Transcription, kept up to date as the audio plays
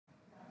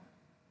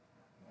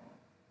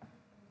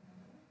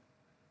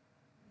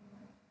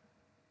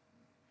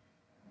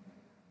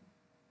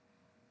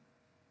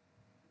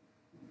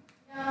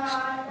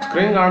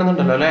Screen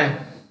കാണുന്നുണ്ടല്ലോ അല്ലേ?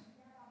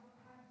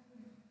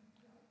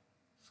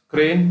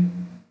 Screen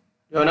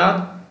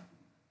ജോനാഥ്,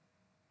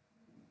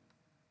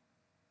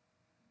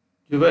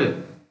 Jual.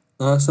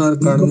 Sir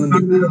കാണുന്നുണ്ട്.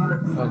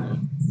 ഓക്കെ,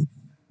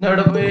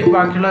 എവിടെ പോയി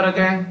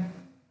ബാക്കിയുള്ളവരൊക്കെ?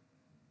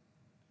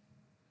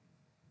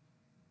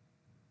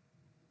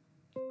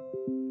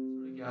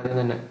 ആദ്യം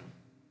തന്നെ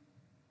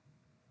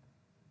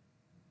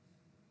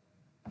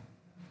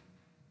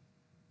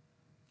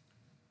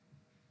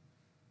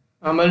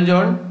അമൽ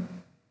John,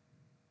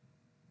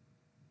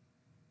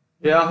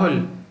 Rahul,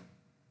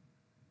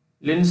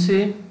 Lincy,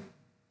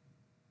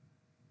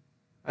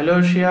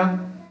 അലോഷ്യ,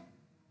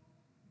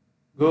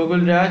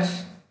 Gokul Raj,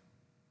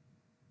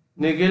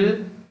 Nikhil,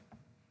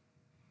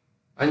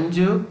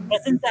 Anju.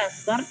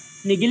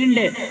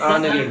 നിഖിലുണ്ട്.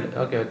 നിഖിലുണ്ട്.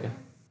 Okay okay.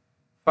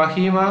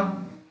 Faheema,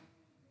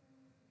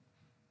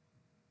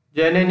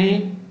 Janani,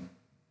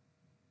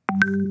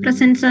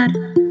 present sir.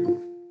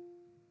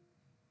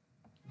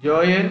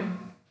 Joel,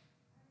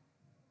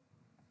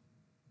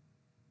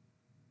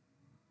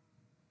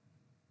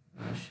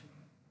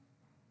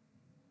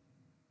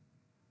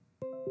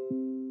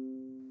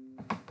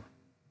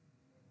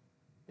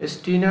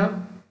 എസ്റ്റീന,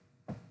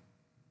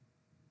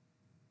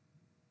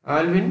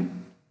 Alvin,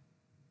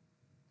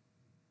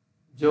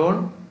 John,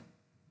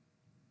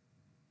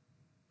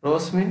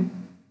 Rosmin,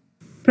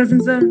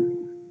 present sir.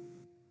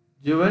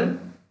 Jual,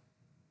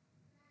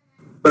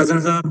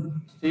 present sir.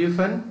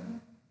 Stephen,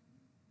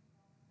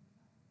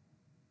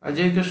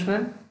 Ajay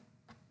Krishnan,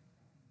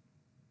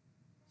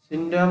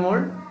 സിൻഡാമോൾ,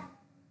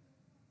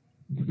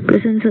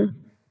 present sir.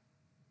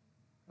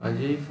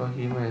 Ajay,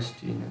 Faheema,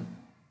 എസ്റ്റീന.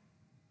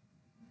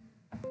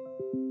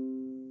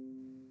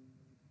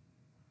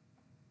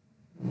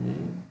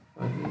 Ajay,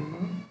 Faheema,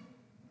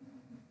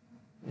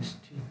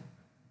 എസ്റ്റീന.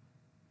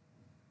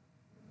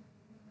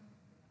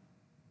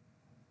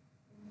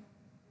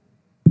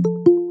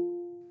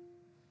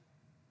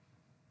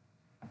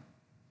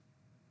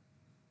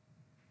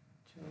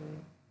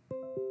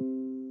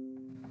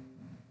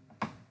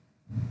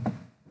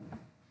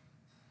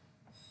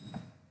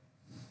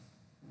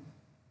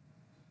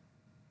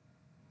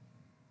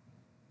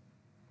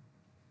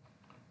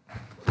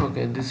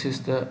 Okay, this is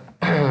the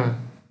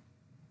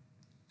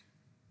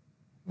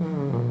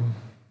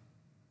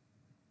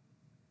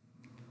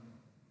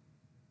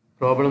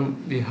problem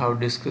we have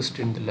discussed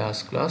in the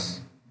last class.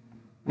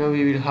 Now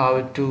we will have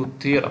two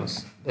theorems.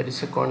 That is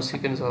a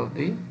consequence of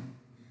the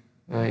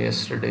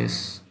yesterday's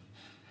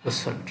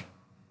result.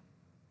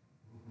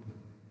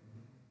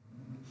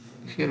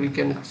 Here we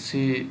can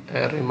see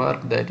a remark,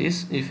 that is,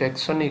 if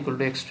x1 equal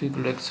to x2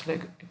 equal to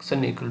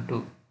xn equal to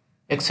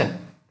xn,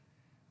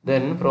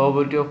 then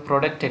probability of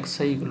product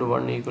xi equal to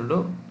 1 equal to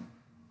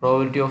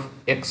probability of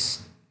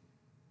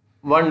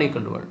x1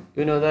 equal to 1.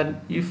 You know that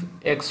if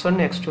x1,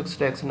 x2,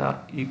 xn are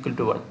equal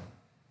to 1,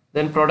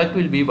 then product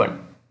will be 1.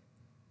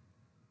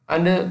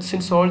 And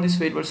since all these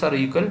variables are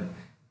equal,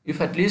 if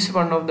at least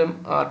one of them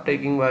are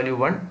taking value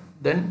 1,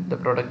 then the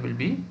product will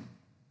be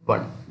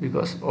 1,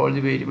 because all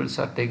the variables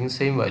are taking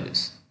same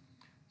values.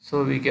 So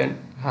we can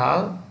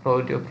have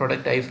probability of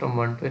product I from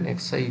 1 to n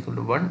xi equal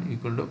to 1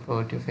 equal to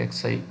probability of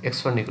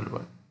x1 equal to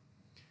 1.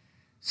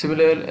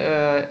 Similar,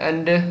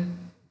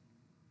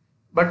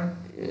 but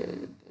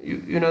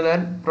you know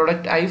that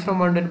product I from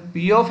 1 to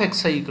p of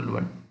xi equal to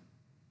 1.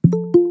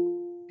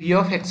 P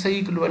of xi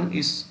equal to 1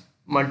 is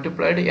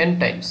multiplied n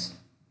times.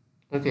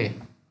 Okay.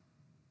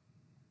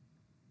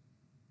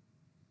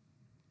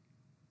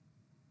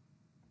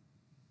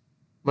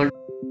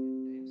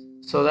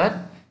 So that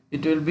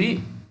it will be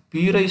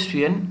p raised to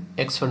n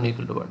x1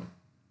 equal to 1.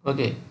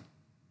 Okay.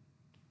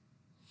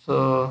 So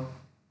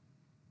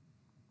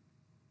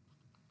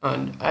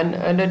and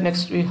then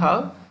next we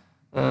have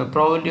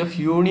probability of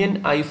union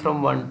I from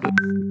 1 to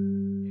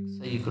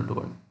xi equal to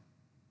 1.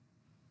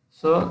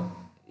 So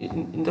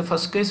in the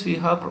first case we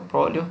have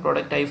probability of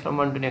product I from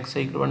 1 to xi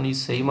equal to 1 is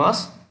same as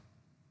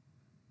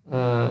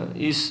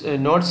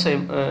not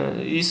same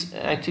is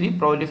actually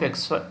probability of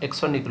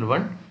x1 equal to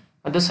 1.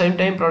 At the same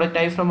time, product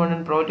I from 1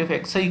 and probability of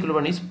xi equal to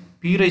 1 is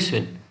p raised to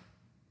n.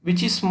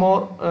 Which is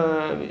more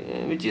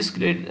which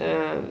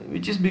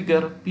is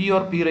bigger, p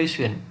or p raised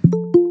to n? P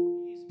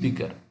is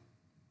bigger,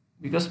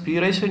 because p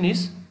raised to n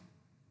is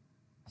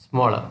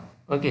smaller.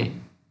 Okay.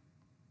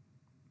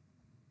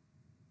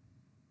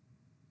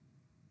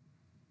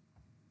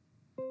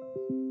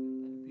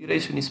 P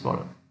raised to n is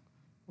smaller.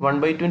 1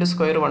 by 2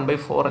 square 1 by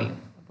 4 അല്ലേ?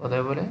 അപ്പോൾ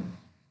അതേപോലെ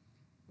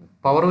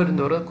power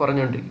വരുന്നതോറും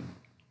കുറഞ്ഞുകൊണ്ടിരിക്കും.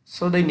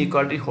 So the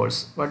inequality holds.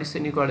 What is the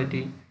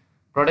inequality?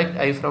 Product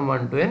I from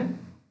 1 to n,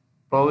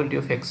 probability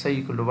of xi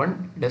equal to 1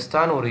 less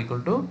than or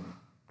equal to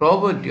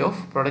probability of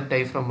product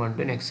I from 1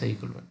 to n xi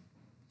equal to 1.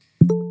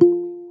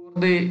 For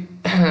the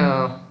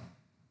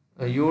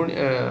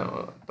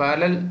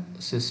parallel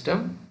system,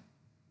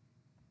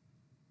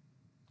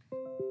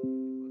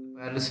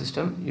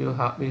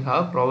 we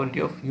have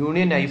probability of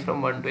union I from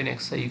 1 to n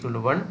xi equal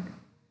to 1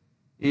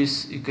 is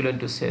equivalent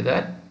to say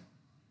that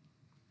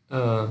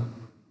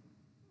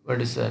what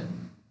is that?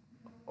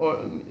 Or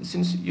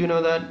since you know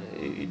that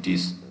it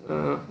is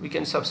we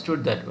can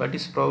substitute that. What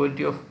is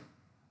probability of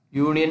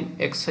union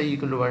xi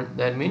equal to 1,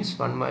 that means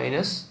 1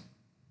 minus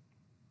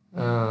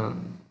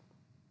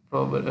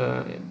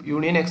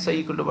union xi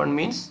equal to 1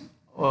 means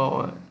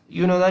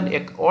you know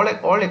that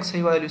all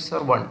xi values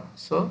are 1,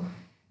 so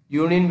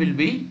union will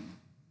be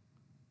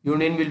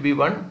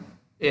 1,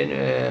 and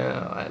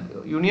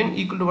union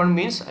equal to 1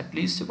 means at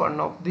least one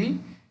of the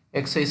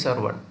xi's are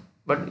 1,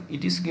 but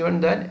it is given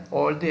that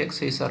all the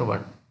xi's are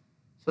 1,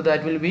 so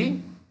that will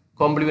be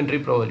complementary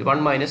probability,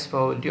 1 minus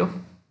probability of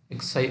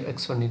xi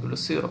x1 equal to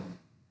 0.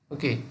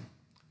 Okay,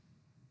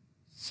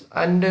 so,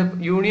 and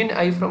union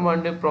I from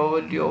 1, the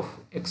probability of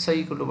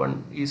xi equal to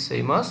 1 is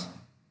same as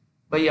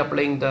by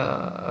applying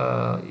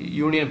the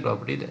union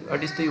property.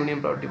 What is the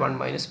union property? 1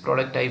 minus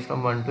product I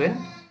from 1 to n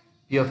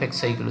p of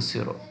xi equal to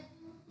 0.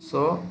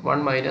 So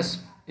 1 minus,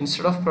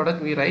 instead of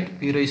product we write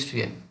p raised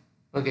to n.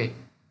 Okay,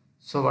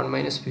 so 1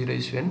 minus p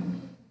raised to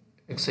n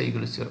xi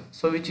equal to 0.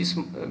 So which is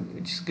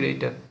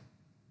greater?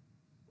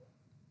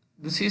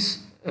 This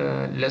is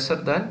lesser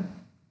than,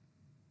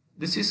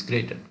 this is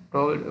greater.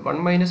 Probably 1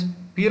 minus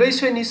p raised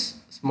to n is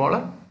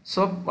smaller,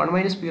 so 1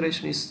 minus p raised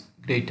to n is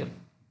greater.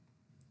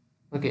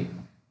 Okay,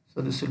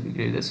 so this will be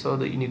greater, so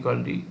the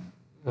inequality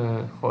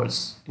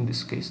holds in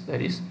this case,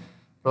 that is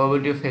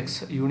probability of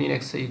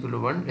union xi equal to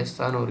 1 less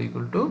than or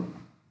equal to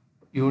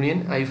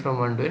union I from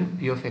 1 to n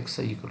p of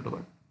xi equal to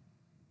 1.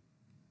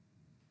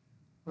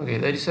 Okay,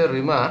 that is a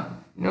remark.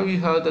 Now we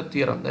have the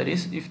theorem, that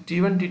is if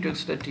t1, t2,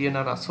 etc. tn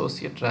are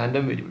associate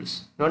random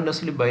variables, not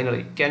necessarily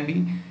binary, it can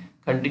be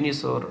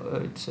continuous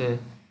or it's a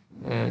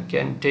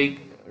can take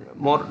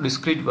more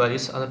discrete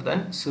values other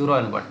than 0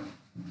 and 1.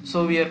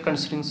 So we are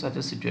considering such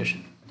a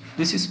situation.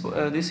 These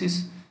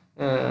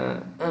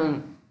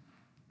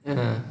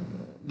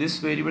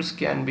variables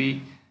can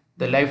be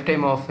the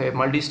lifetime of a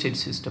multi-state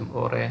system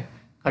or a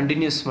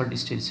continuous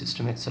multi-state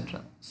system,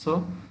 etc.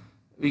 So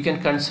we can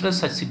consider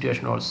such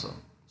situation also.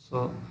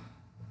 So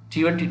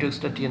t1, t2,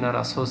 etc. tn are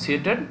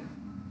associated.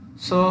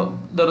 So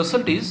the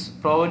result is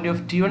probability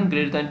of t1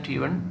 greater than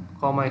t1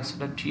 comma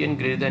etc. tn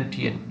greater than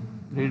tn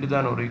greater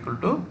than or equal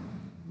to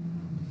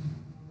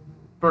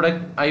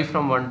product I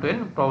from 1 to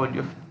n probability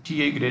of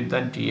ti greater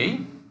than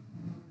ti,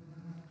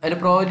 and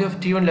probability of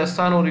t1 less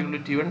than or equal to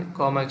t1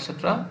 comma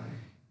etc.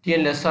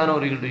 tn less than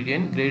or equal to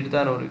tn greater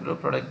than or equal to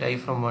product I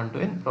from 1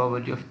 to n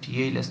probability of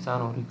ti less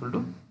than or equal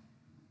to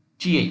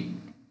ti.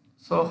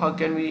 So how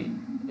can we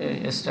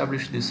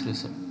establish this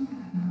result?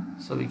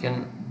 So we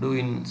can do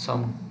in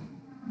some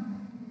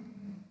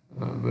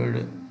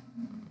word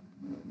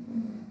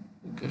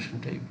equation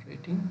type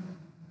writing.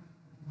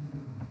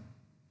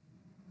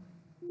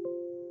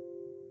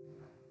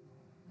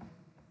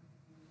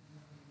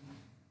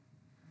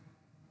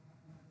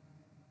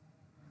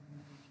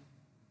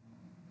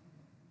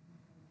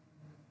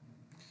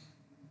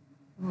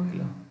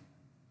 Voila.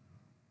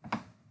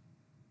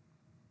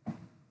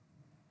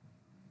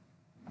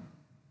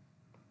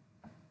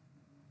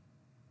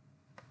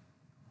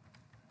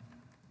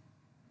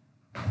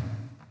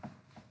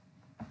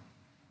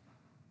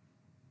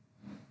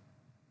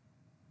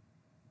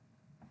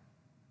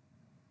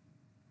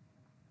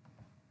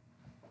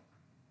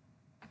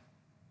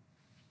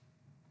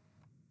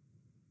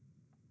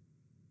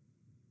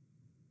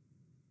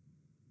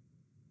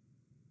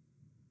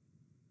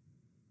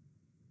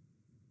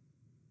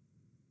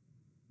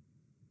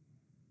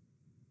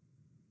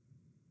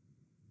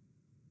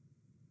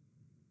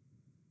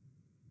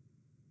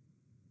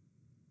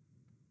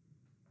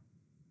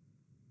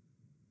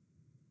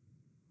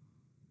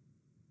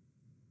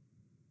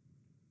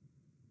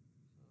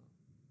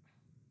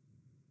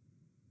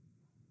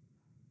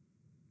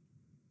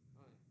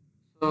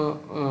 So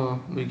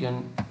we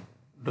can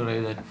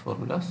derive that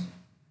formulas.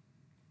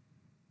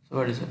 So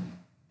what is it?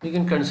 We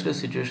can consider a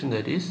situation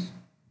that is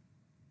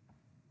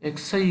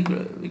xi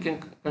equal, we can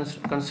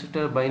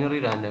consider binary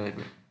random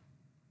variable.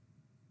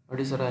 What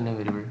is a random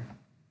variable?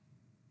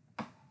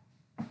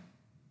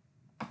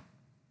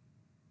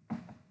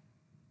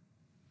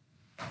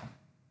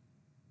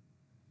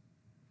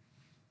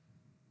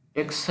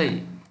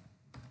 xi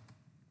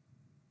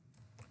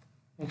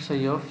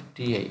of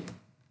ti.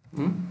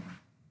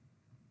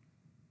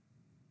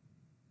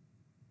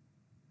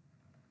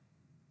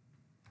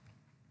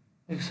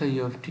 Xi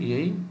of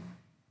ti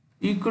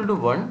equal to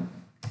 1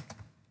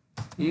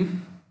 if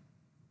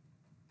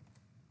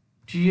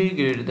ti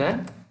greater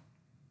than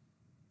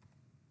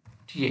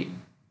ti.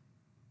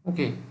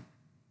 Okay,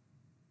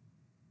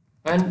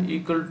 and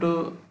equal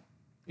to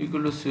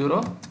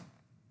 0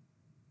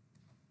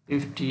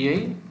 if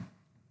ti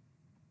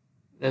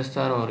less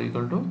than or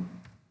equal to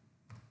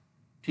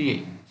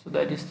ti. So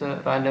that is the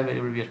random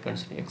variable we are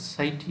considering.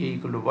 Xi ti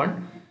equal to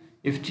 1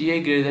 if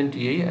ti greater than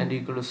ti and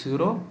equal to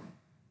 0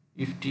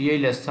 if ti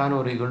less than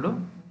or equal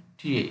to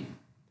ti.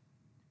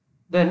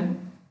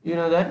 Then you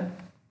know that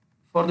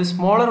for the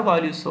smaller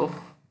values of,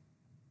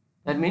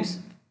 that means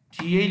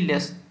ti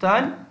less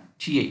than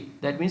ti,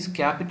 that means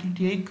capital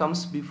Ti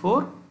comes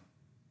before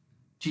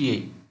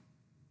ti.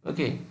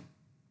 Okay,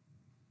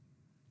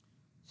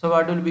 so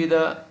what will be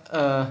the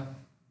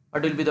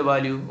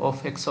value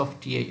of x of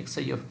ti,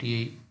 xi of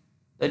ti?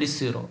 that is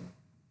 0.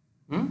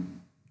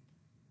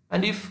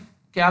 And if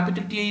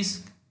capital Ti is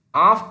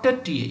after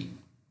Ti,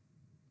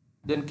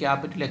 then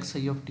capital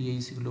Xi of Ti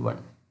is equal to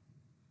 1.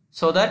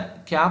 So that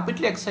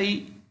capital Xi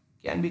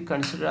can be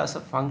considered as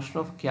a function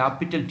of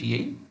capital Ti.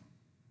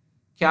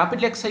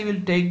 Capital Xi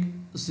will take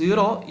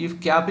 0 if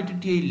capital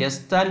Ti less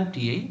than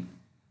Ti,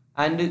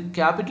 and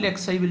capital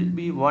Xi will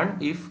be 1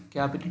 if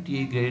capital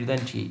Ti greater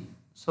than Ti.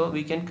 So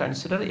we can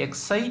consider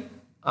Xi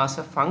as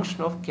a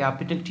function of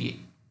capital Ti.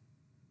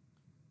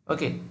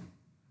 Okay,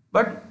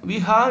 but we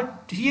have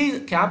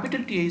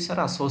capital Ti's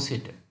are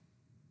associated.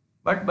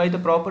 But by the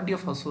property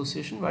of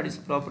association, what is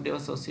the property of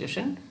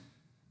association?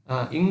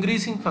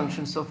 Increasing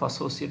functions of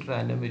associated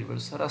random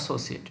variables are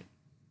associated.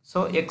 So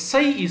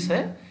Xi is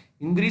a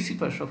increasing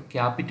function of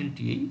capital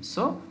Ti,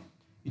 so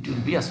it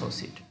will be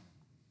associated.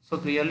 So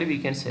clearly we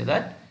can say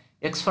that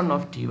x1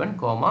 of t1,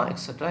 comma,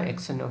 etc.,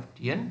 xn of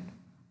tn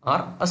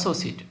are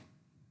associated.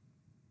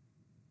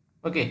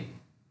 Okay,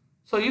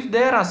 so if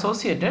they are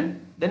associated,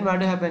 then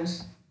what happens?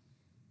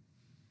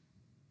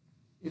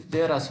 If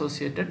they are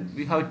associated,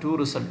 we have two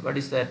results. What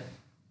is that?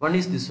 One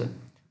is this one.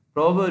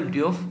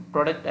 Probability of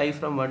product I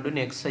from 1 to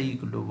xi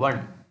equal to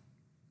 1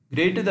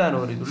 greater than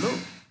or equal to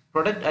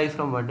product I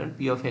from 1 to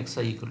p of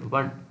xi equal to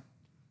 1.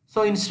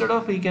 So instead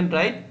of, we can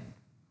write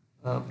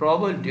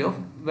probability of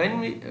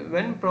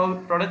when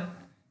product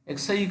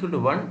xi equal to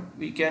 1,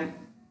 we can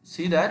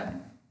see that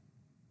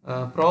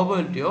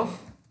probability of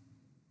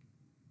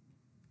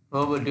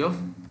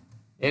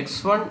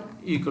x1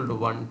 equal to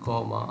 1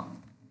 comma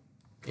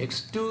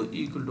x2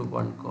 equal to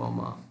 1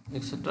 comma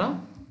etc.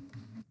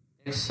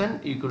 xn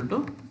equal to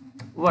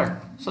 1.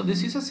 So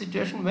this is a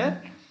situation where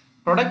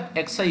product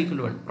xi equal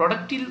to 1.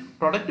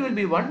 Product will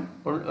be 1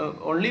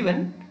 only when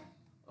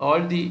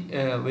all the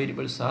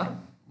variables are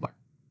 1.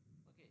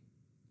 Okay.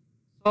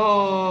 So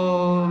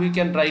we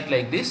can write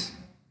like this.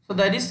 So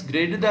that is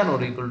greater than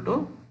or equal to,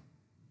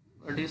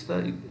 what is the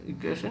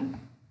equation?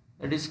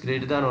 That is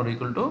greater than or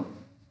equal to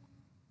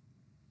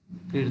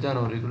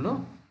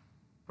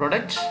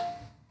product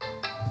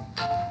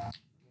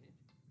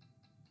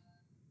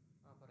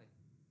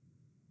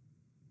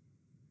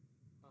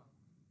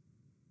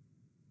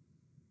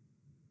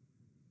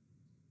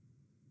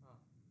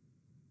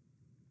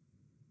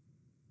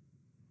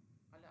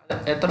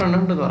എത്ര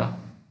എണ്ണം ഉണ്ടെന്ന് പറ.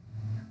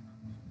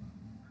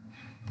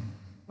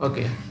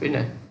 Okay,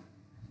 പിന്നെ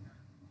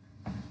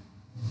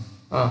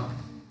ആ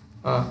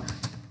ആ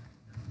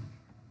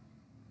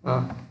ആ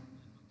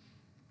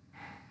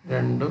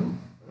രണ്ടും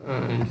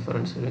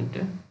inference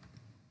കഴിഞ്ഞിട്ട്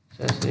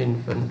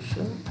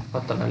ഇൻഫറൻസ്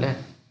 10 അല്ലേ?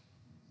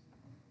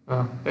 ആ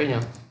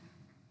കഴിഞ്ഞോ?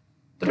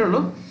 ഇത്രയേ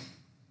ഉള്ളൂ?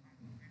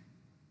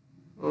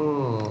 ഓ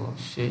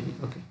ശരി,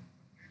 ഓക്കെ.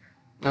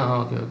 ആ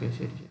ഓക്കെ ഓക്കെ,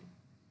 ശരി ശരി.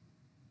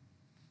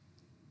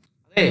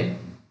 അതെ,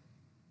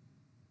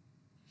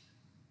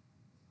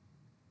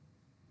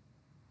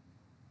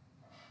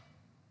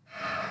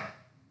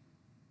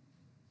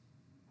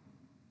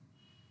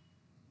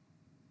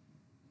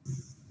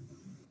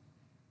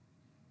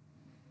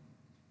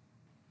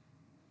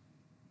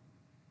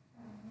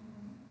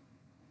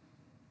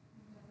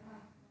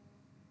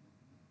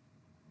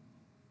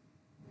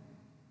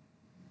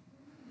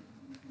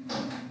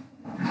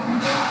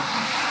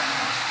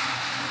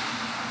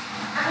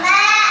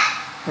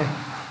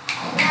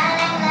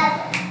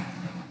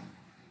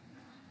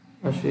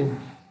 അശ്വിൻ,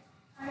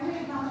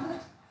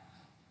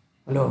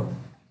 ഹലോ,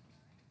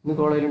 ഇന്ന്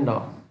കോളേജിലുണ്ടോ?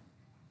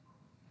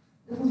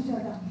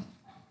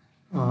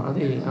 ആ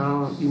അതെ, ആ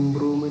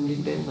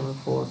ഇമ്പ്രൂവ്മെൻറ്റിൻ്റെ നമ്മൾ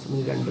ഫോഴ്സിന്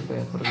 2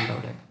 പേപ്പറുണ്ട്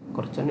അവിടെ.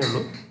 കുറച്ച് തന്നെ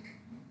ഉള്ളൂ.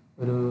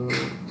 ഒരു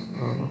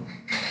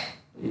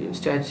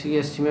സ്റ്റാറ്റിസ്റ്റിക്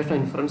എസ്റ്റിമേഷൻ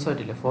ഇൻഫറൻസ്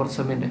ആയിട്ടില്ല, 4th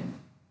സെമ്മിൻ്റെ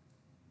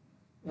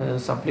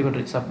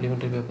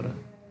സപ്ലിമെൻ്ററി പേപ്പർ.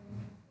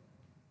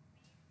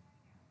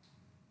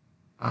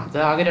 അത്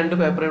ആകെ 2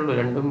 പേപ്പറേ ഉള്ളൂ.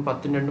 2ഉം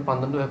 10ഉം 2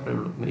 12 പേപ്പറേ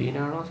ഉള്ളൂ.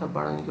 മെയിനാണോ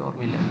സബാണോ എനിക്ക്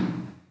ഓർമ്മയില്ല.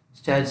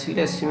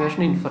 Statistical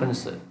estimation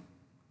inference.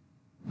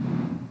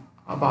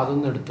 അപ്പോൾ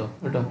അതൊന്നും എടുത്തോ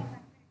കേട്ടോ.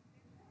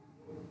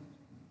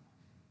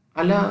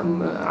 അല്ല,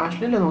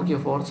 ആഷ്ലല്ലേ നോക്കിയോ?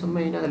 4th സെം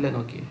മെയിൻ അതല്ലേ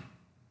നോക്കിയേ?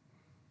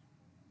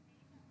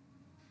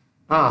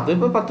 ആ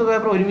അതിപ്പോൾ 10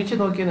 പേപ്പർ ഒരുമിച്ച്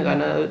നോക്കിയെന്ന്.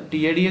 കാരണം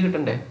TAD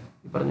കിട്ടണ്ടേ?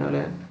 ഈ പറഞ്ഞ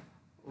പോലെ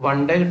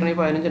 1 ഡേ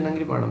കിട്ടണമെങ്കിൽ 15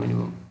 എണ്ണെങ്കിലും വേണം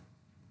മിനിമം.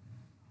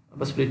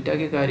 അപ്പോൾ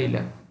സ്പ്ലിറ്റാക്കിയ കാര്യമില്ല.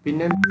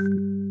 പിന്നെ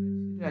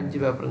 5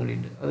 പേപ്പറും കൂടി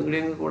ഉണ്ട്. അതും കൂടി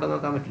കൂടെ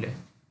നോക്കാൻ പറ്റില്ലേ?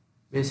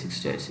 Basic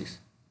statistics.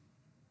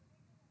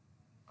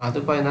 അത്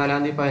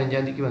 14-ാം തീയതി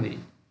 15-ാം തീയതിക്ക് മതി.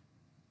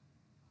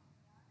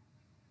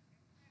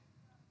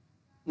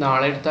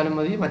 നാളെ എടുത്താലും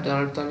മതി,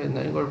 മറ്റന്നാൾ എടുത്താലും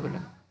എന്തായാലും കുഴപ്പമില്ല.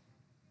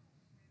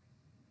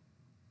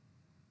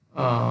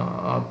 ആ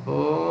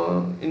അപ്പോൾ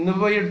ഇന്ന്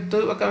പോയി എടുത്ത്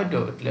വെക്കാൻ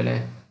പറ്റുമോ? പറ്റില്ലല്ലേ?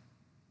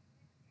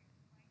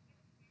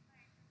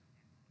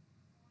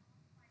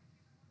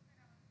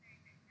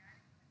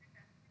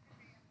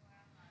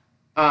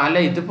 ആ അല്ല,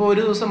 ഇതിപ്പോൾ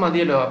ഒരു ദിവസം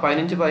മതിയല്ലോ.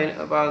 17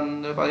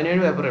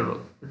 പേപ്പറേ ഉള്ളൂ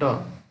കേട്ടോ.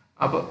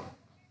 അപ്പോൾ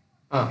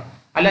ആ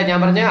അല്ല, ഞാൻ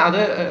പറഞ്ഞ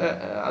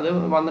അത്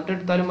വന്നിട്ട്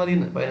എടുത്താലും മതി,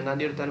 11-ാം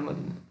തീയതി എടുത്താലും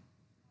മതി.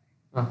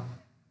 ആ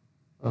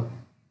ഓക്കെ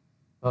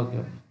ഓക്കെ.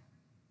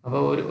 അപ്പോൾ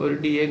ഒരു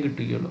DA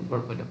കിട്ടുകയുള്ളൂ,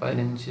 കുഴപ്പമില്ല.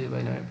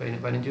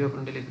 15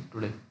 പേപ്പറിൻ്റെ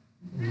കിട്ടൂടെ?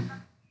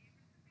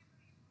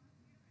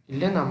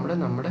 ഇല്ല,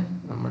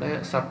 നമ്മുടെ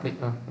സപ്ലി.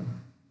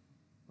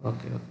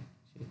 ഓക്കെ ഓക്കെ,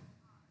 ശരി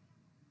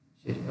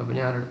ശരി. അപ്പോൾ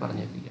ഞാനോട്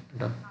പറഞ്ഞേൽപ്പിക്കാം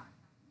കേട്ടോ.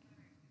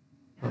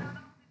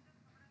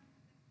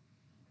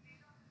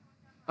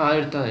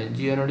 എടുത്താൽ മതി,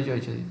 ജിയോനോട്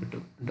ചോദിച്ചാൽ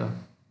കിട്ടും കേട്ടോ.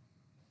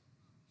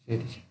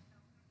 ശരി ശരി.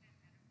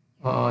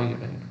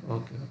 ആയിക്കോട്ടെ ആയിക്കോട്ടെ.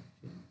 ഓക്കെ ഓക്കെ,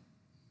 ശരി.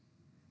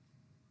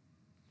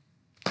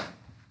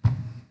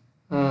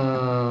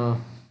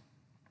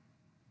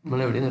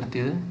 നമ്മളെവിടെ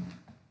നിർത്തിയത്?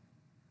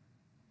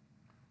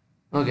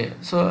 ഓക്കെ.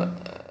 സോ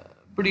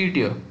പിടി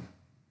കിട്ടിയോ?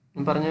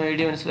 ഞാൻ പറഞ്ഞ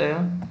ഐഡിയ മനസ്സിലായോ?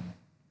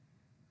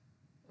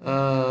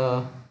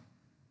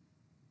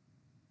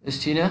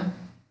 എസ്റ്റീന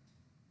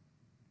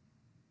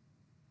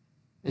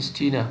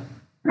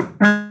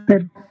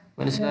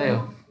മനസ്സിലായോ?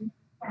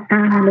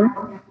 ഹലോ,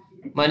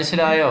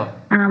 മനസ്സിലായോ?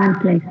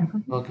 മനസ്സിലായി.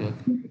 ഓക്കെ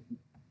ഓക്കെ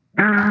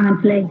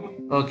മനസ്സിലായി.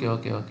 Okay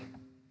okay okay.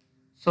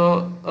 സോ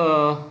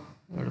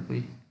എവിടെ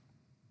പോയി?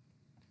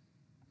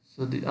 സോ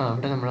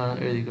ഇവിടെ നമ്മളാണ്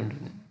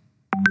എഴുതിക്കൊണ്ടിരുന്നത്.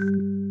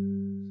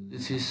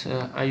 This is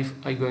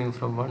I going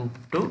from 1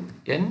 to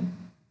n.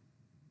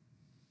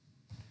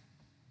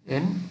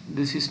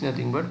 This is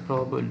nothing but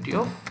probability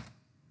of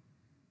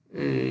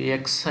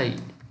xi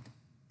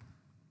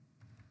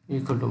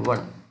equal to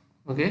 1.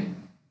 Okay.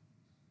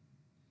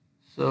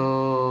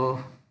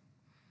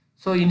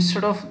 So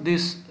instead of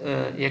this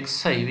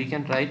xi, we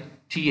can write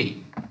ti.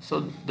 So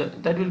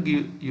that will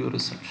give you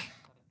result.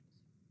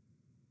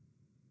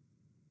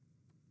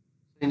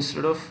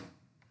 Instead of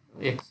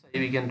xi,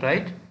 we can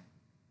write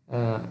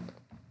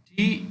t.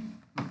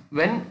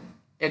 When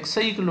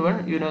xi equal to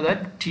 1, you know that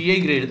ti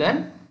greater than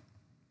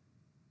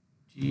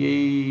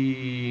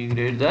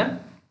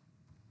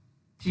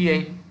ti.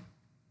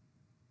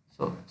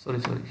 So sorry,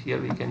 here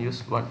we can use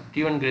 1.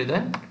 T1 greater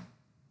than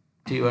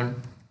T1.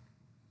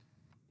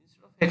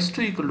 Instead of x2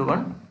 equal to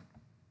 1,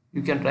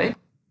 you can write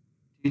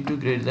T2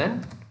 greater than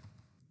T2.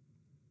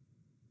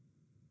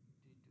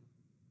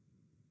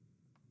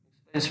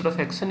 Instead of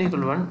xn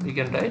equal to 1, we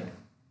can write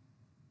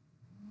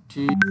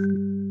Tn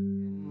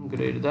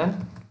greater than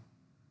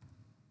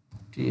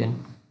Tn.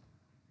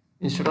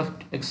 Instead of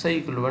xi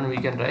equal to 1, we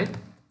can write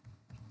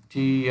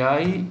Ti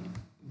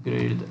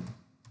greater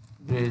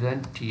than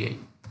Ti.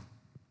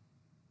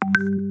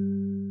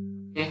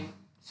 Okay,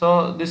 so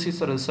this is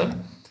the result,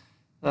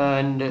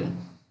 and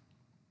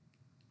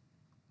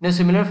in a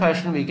similar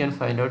fashion we can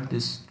find out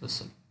this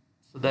result.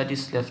 So that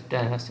is left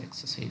as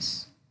exercise,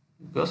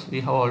 because we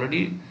have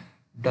already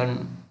done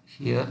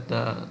here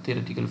the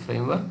theoretical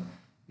framework.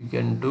 You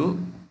can do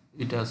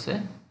it as a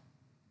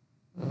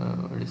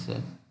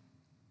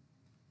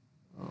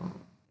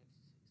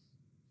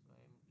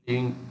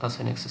doing as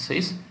an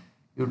exercise.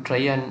 You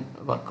try and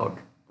work out.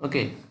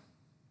 Okay.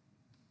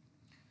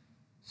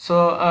 So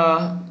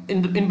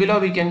in below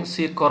we can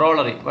see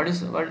corollary. What is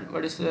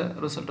the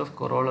result of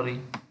corollary?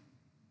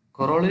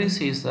 Corollary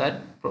says that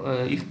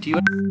if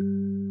T1 is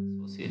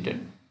associated,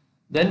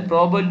 then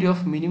probability of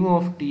minimum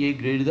of Ti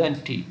greater than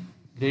T,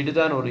 greater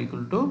than or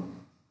equal to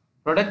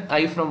product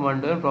I from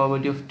 1 to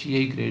probability of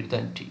Ti greater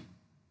than T.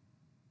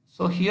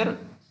 So here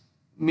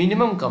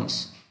minimum comes.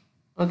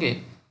 Okay.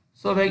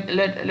 So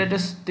let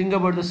us think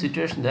about the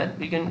situation that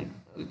we can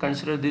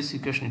consider this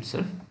equation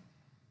itself,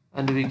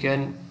 and we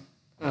can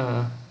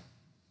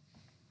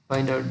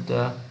find out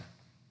the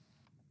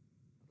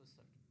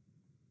result.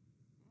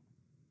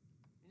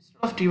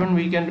 Instead of T1,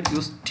 we can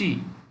use T.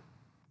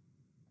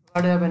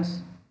 What happens?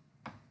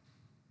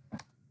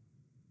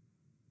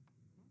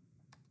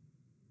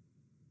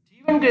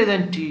 T1 greater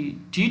than T,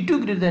 T2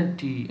 greater than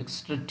T,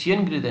 etc. Tn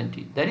greater than T.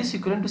 That is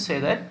equivalent to say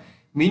that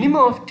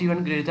minimum of T1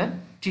 greater than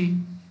T.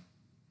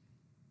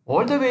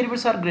 All the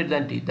variables are greater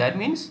than T. That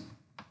means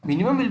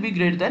minimum will be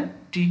greater than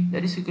T.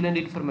 That is equivalent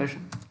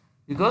information.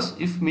 Because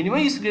if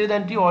minimum is greater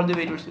than T, all the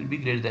variables will be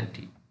greater than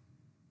T.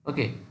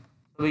 Okay.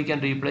 So we can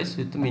replace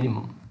with the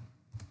minimum.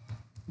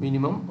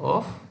 Minimum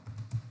of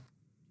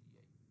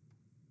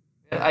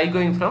where I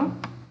going from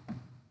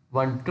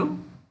 1 to,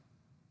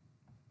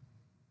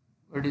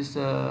 what is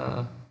the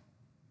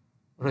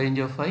range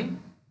of I?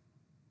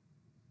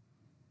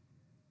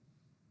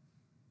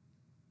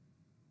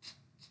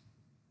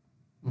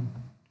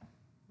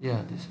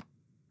 Yeah, this.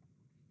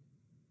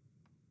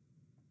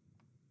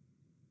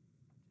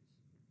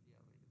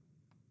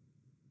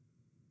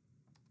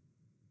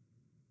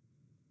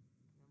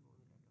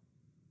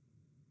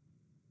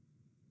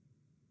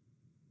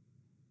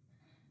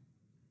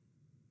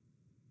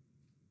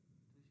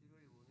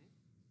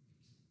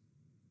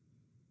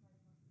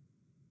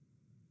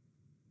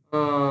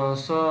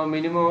 So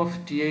minimum of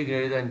Ti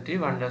greater than T,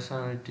 1 less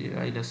than T,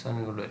 I less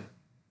than equal to I.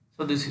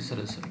 So this is the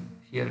result.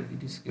 Here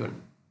it is given.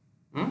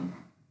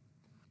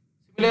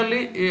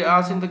 Similarly,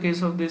 as in the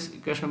case of this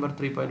equation number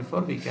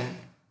 3.4, we can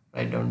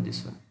write down this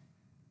one.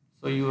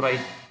 So you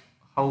write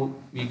how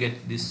we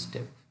get this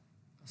step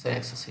as an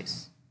exercise.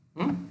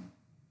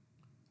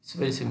 It's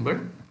very simple.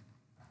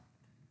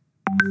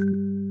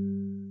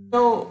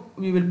 Now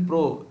we will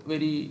prove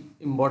very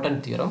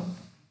important theorem.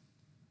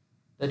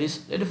 That is,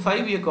 let a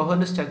 5-year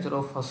coherent structure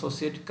of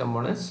associated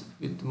components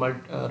with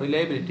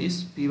reliabilities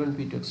P1,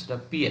 P2, etc.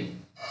 Pn.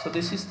 So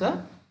this is the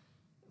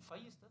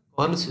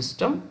Kernel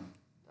system,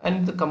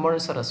 and the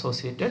components are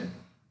associated,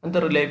 and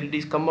the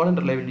reliabilities, component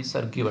reliabilities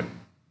are given.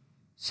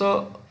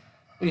 So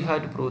we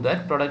have to prove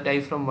that product I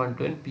from 1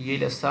 to n, Pi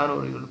less than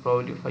or equal to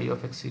probability of phi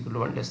of x equal to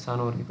 1 less than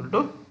or equal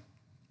to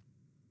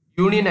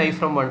union I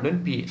from 1 to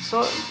n Pi.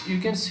 So you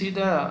can see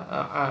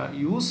the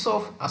use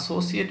of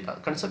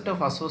concept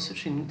of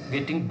association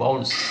getting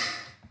bounds.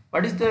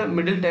 What is the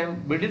middle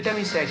term? Middle term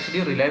is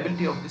actually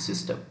reliability of the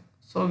system.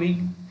 So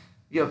we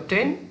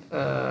obtain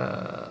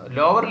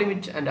lower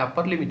limit and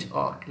upper limit,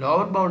 or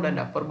lower bound and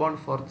upper bound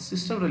for the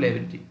system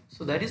reliability.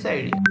 So that is the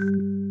idea.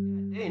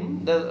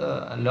 Then the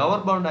lower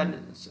bound and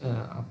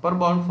upper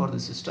bound for the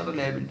system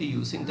reliability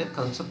using the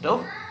concept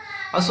of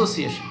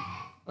association.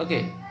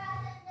 Okay.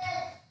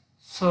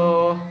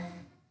 So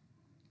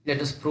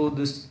let us prove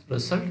this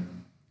result.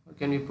 How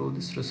can we prove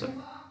this result?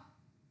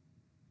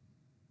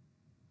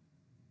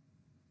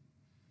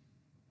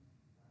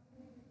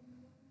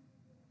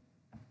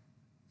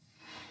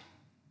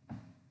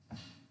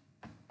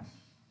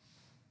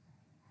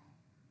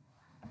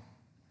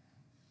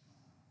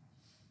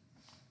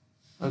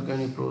 How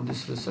can you prove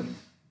this result?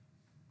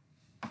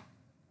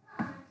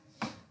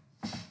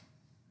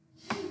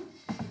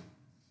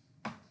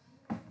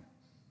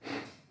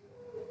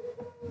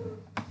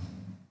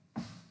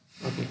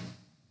 Okay.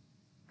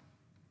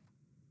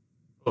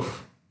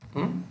 Proof.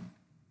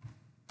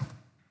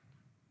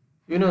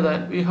 You know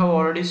that we have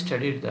already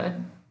studied that.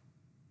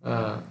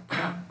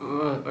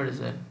 What is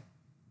that?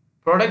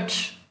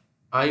 Product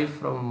I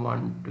from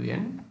 1 to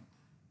n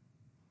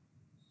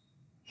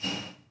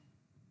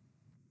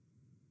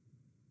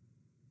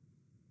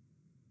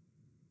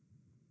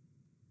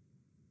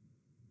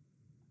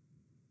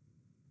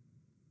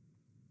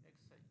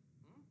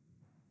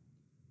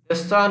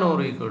less than or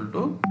equal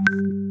to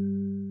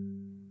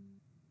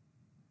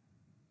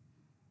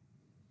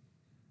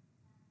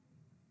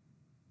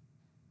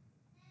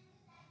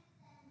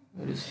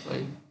where is phi?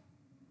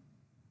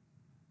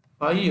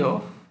 Phi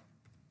of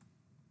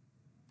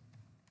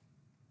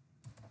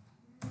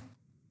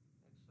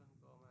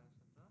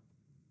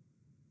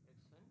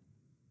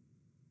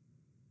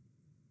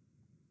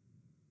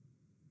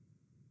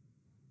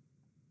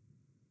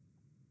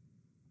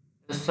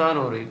less than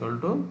or equal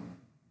to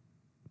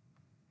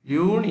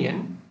union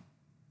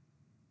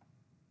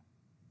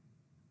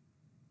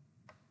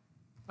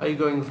I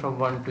going from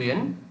 1 to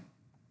n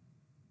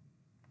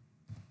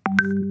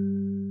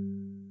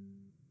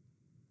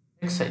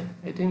xi.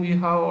 I think we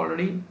have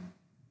already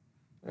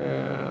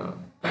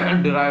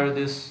derived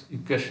this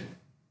equation.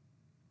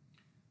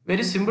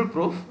 Very simple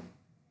proof.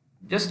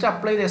 Just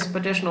apply the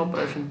expectation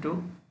operation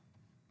to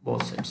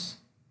both sides.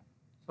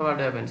 So what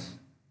happens?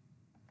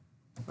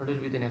 What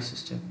will be the next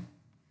step?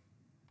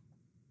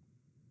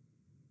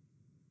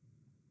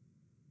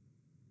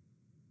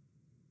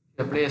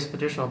 Apply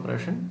expectation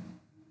operation.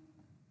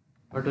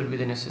 What will be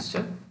the next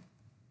step?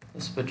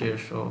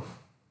 Expectation.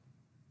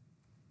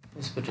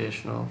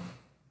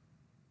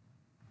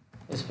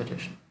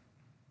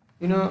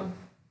 You know, in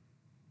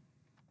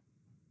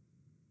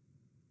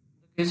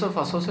the case of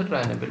associated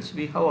variables,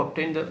 we have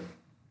obtained the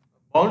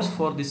bounds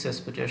for this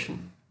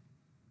expectation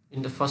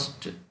in the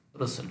first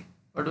result.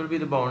 What will be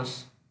the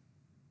bounds?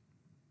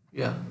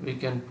 Yeah, we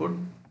can put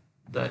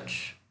that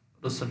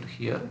result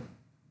here.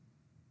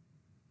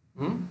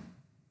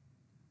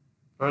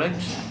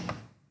 Product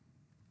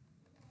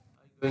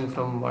going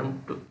from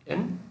 1 to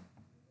n,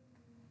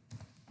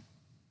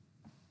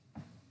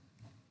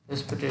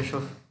 expectation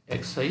of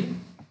xi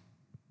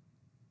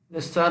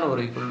less than or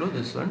equal to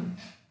this one,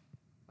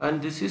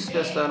 and this is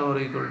less than or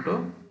equal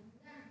to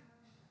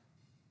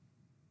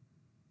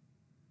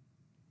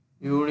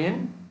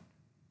union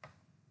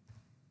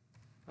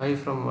I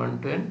from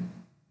 1 to n,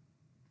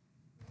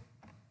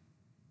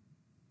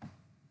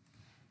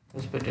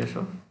 expectation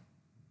of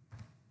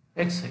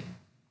xi,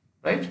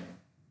 right?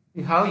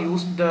 We have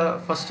used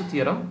the first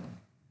theorem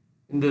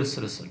in this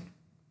result,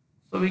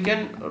 so we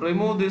can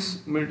remove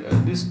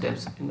these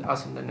steps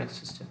as in the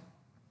next step.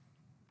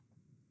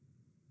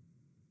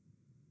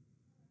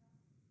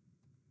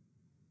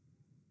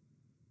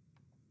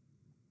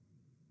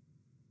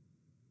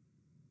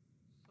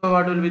 So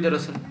what will be the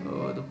result?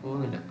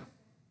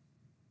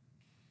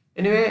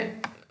 Anyway,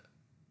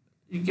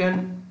 you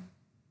can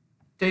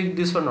take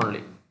this one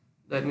only.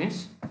 That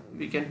means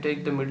we can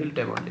take the middle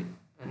term only,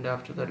 and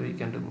after that we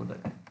can remove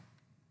that.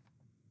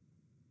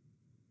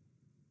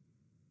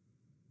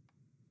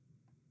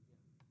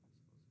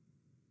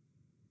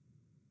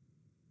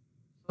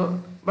 So,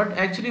 but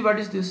actually what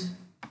is this?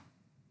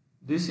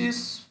 This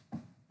is,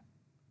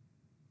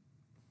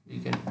 we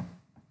can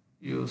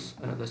use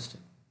another step.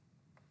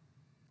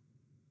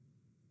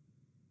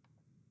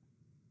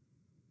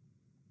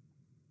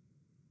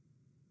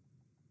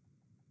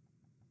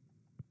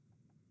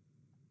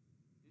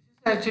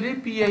 This is actually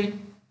Pi.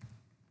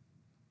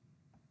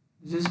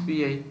 This is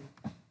Pi.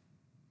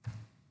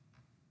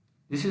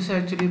 This is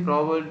actually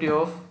probability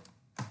of,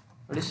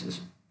 what is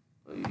this?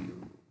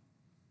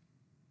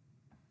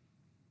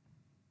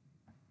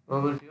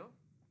 Probability of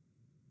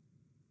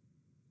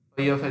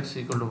phi of x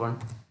equal to 1.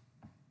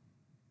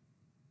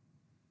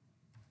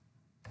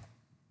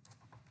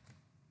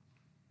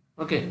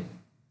 Okay,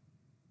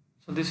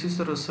 so this is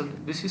the result.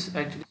 This is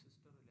actually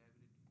system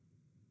reliability.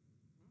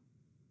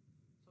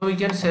 So we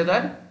can say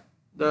that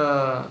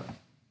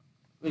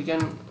we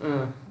can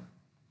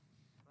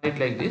write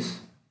like this: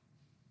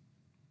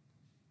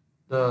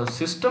 the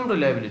system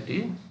reliability,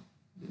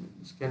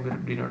 this can be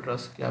denoted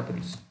as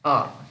capital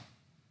R.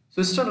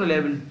 System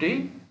reliability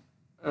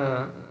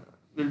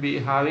will be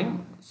having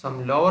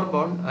some lower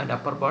bound and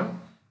upper bound,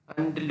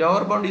 and the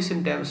lower bound is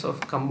in terms of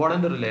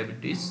component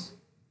reliabilities,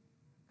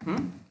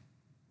 and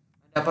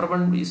upper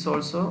bound is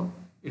also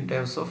in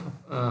terms of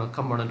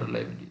component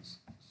reliabilities.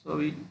 So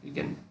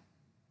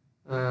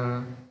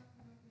uh,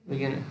 we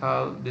can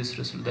have this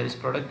result, that is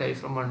product I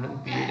from 1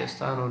 and P less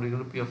than or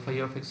equal to P of I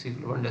of x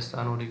equal to 1 less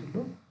than or equal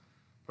to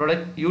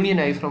product union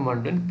I from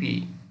 1 and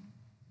P.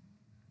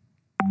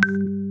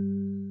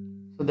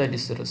 So that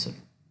is the result.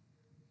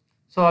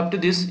 So up to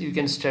this you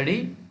can study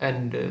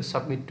and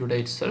submit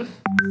today itself.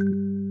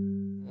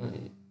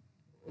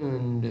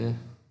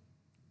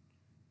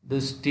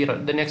 This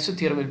theorem, the next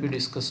theorem will be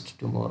discussed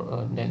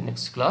tomorrow,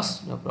 next class,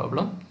 no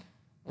problem.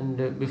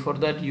 And before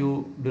that you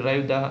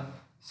derive the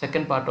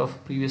second part of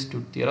previous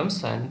two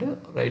theorems and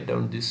write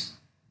down this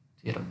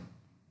theorem.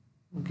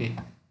 Okay,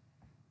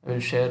 I will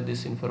share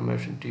this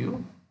information to you.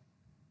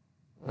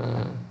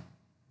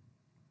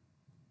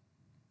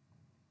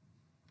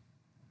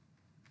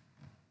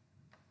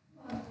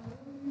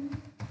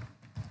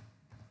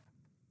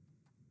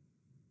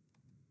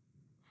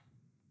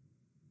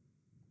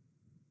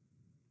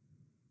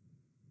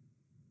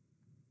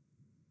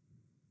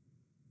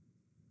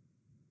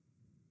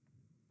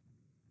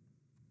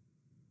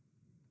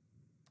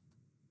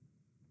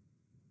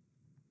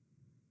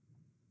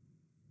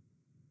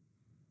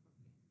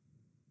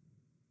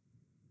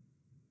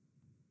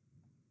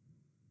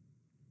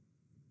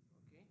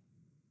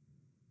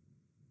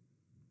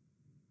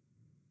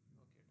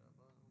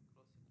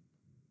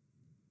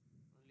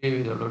 Leave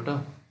ചെയ്തോളൂ കേട്ടോ.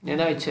 ഞാൻ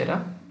അയച്ചു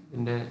തരാം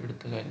ഇതിൻ്റെ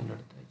എടുത്ത കാര്യങ്ങൾ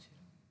എടുത്ത് അയച്ചു.